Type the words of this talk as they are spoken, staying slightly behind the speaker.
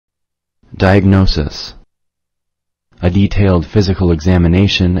Diagnosis. A detailed physical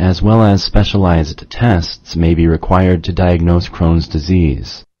examination as well as specialized tests may be required to diagnose Crohn's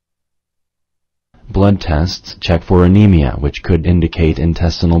disease. Blood tests check for anemia, which could indicate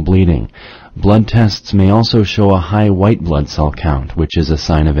intestinal bleeding. Blood tests may also show a high white blood cell count, which is a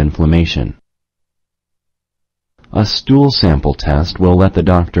sign of inflammation. A stool sample test will let the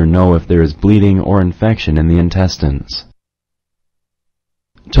doctor know if there is bleeding or infection in the intestines.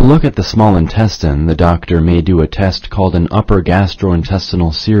 To look at the small intestine, the doctor may do a test called an upper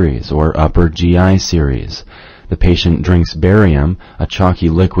gastrointestinal series or upper GI series. The patient drinks barium, a chalky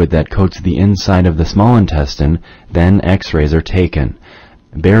liquid that coats the inside of the small intestine, then X-rays are taken.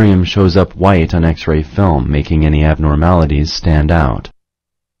 Barium shows up white on X-ray film, making any abnormalities stand out.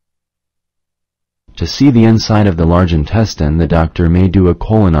 To see the inside of the large intestine, the doctor may do a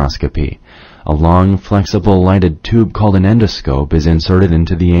colonoscopy. A long, flexible, lighted tube called an endoscope is inserted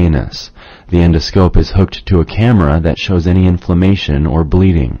into the anus. The endoscope is hooked to a camera that shows any inflammation or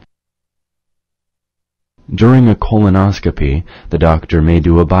bleeding. During a colonoscopy, the doctor may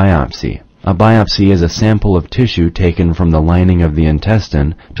do a biopsy. A biopsy is a sample of tissue taken from the lining of the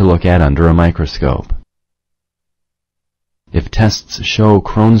intestine to look at under a microscope. If tests show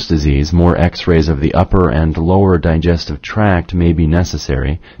Crohn's disease, more X-rays of the upper and lower digestive tract may be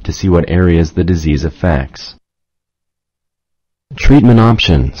necessary to see what areas the disease affects. Treatment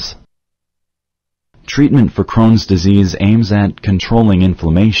options. Treatment for Crohn's disease aims at controlling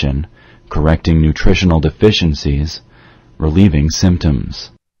inflammation, correcting nutritional deficiencies, relieving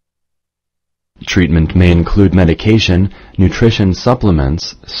symptoms. Treatment may include medication, nutrition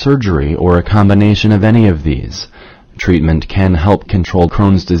supplements, surgery, or a combination of any of these. Treatment can help control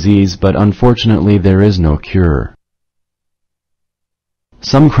Crohn's disease, but unfortunately there is no cure.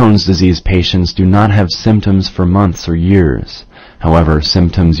 Some Crohn's disease patients do not have symptoms for months or years. However,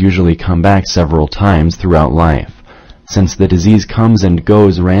 symptoms usually come back several times throughout life. Since the disease comes and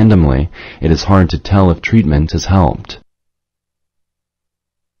goes randomly, it is hard to tell if treatment has helped.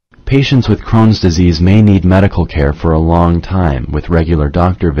 Patients with Crohn's disease may need medical care for a long time, with regular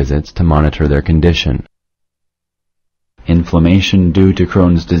doctor visits to monitor their condition. Inflammation due to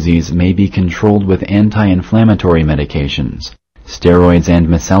Crohn's disease may be controlled with anti-inflammatory medications. Steroids and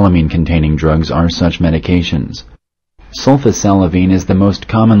mesalamine-containing drugs are such medications. Sulfasalivine is the most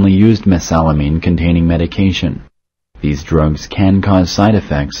commonly used mesalamine-containing medication. These drugs can cause side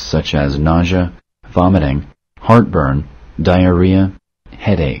effects such as nausea, vomiting, heartburn, diarrhea,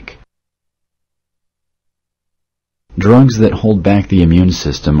 headache. Drugs that hold back the immune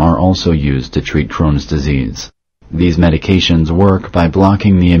system are also used to treat Crohn's disease. These medications work by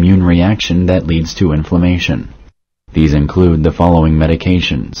blocking the immune reaction that leads to inflammation. These include the following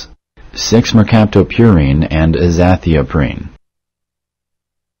medications: 6-mercaptopurine and azathioprine.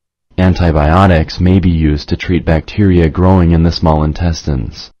 Antibiotics may be used to treat bacteria growing in the small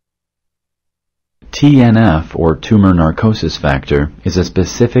intestines. TNF, or tumor necrosis factor, is a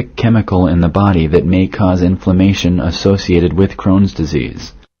specific chemical in the body that may cause inflammation associated with Crohn's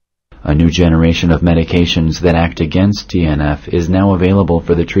disease. A new generation of medications that act against TNF is now available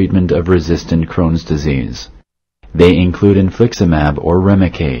for the treatment of resistant Crohn's disease. They include infliximab or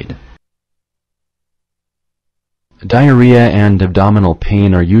Remicade. Diarrhea and abdominal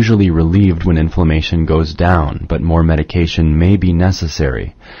pain are usually relieved when inflammation goes down, but more medication may be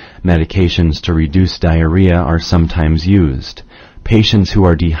necessary. Medications to reduce diarrhea are sometimes used. Patients who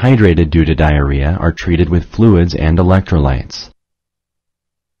are dehydrated due to diarrhea are treated with fluids and electrolytes.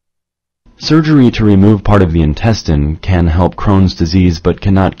 Surgery to remove part of the intestine can help Crohn's disease but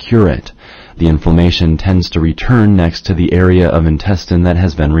cannot cure it. The inflammation tends to return next to the area of intestine that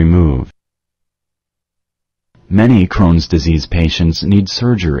has been removed. Many Crohn's disease patients need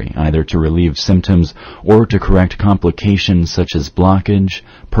surgery, either to relieve symptoms or to correct complications such as blockage,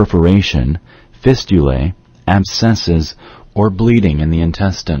 perforation, fistulae, abscesses, or bleeding in the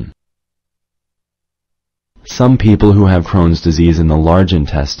intestine. Some people who have Crohn's disease in the large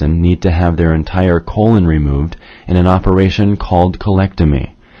intestine need to have their entire colon removed in an operation called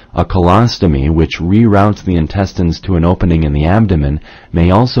colectomy. A colostomy, which reroutes the intestines to an opening in the abdomen, may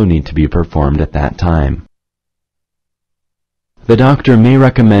also need to be performed at that time. The doctor may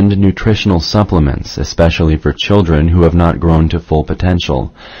recommend nutritional supplements, especially for children who have not grown to full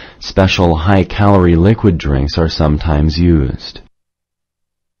potential. Special high-calorie liquid drinks are sometimes used.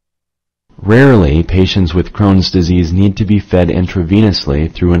 Rarely, patients with Crohn's disease need to be fed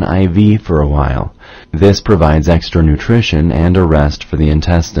intravenously through an IV for a while. This provides extra nutrition and a rest for the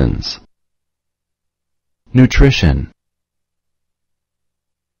intestines. Nutrition.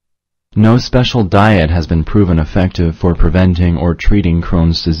 No special diet has been proven effective for preventing or treating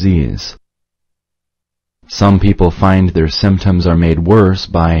Crohn's disease. Some people find their symptoms are made worse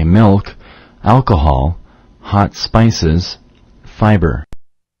by milk, alcohol, hot spices, fiber.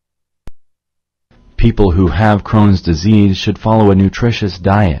 People who have Crohn's disease should follow a nutritious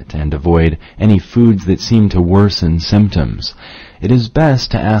diet and avoid any foods that seem to worsen symptoms. It is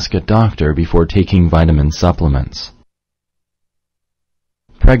best to ask a doctor before taking vitamin supplements.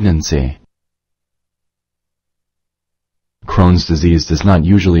 Pregnancy. Crohn's disease does not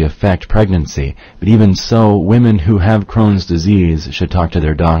usually affect pregnancy, but even so, women who have Crohn's disease should talk to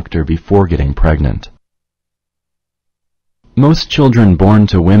their doctor before getting pregnant. Most children born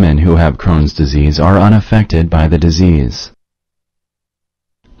to women who have Crohn's disease are unaffected by the disease.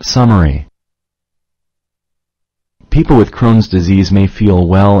 Summary. People with Crohn's disease may feel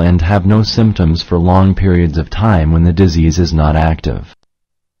well and have no symptoms for long periods of time when the disease is not active.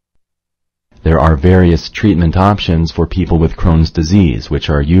 There are various treatment options for people with Crohn's disease, which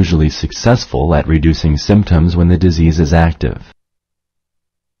are usually successful at reducing symptoms when the disease is active.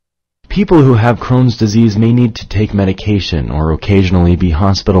 People who have Crohn's disease may need to take medication or occasionally be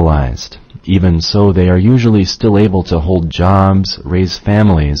hospitalized. Even so, they are usually still able to hold jobs, raise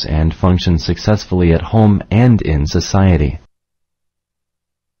families, and function successfully at home and in society.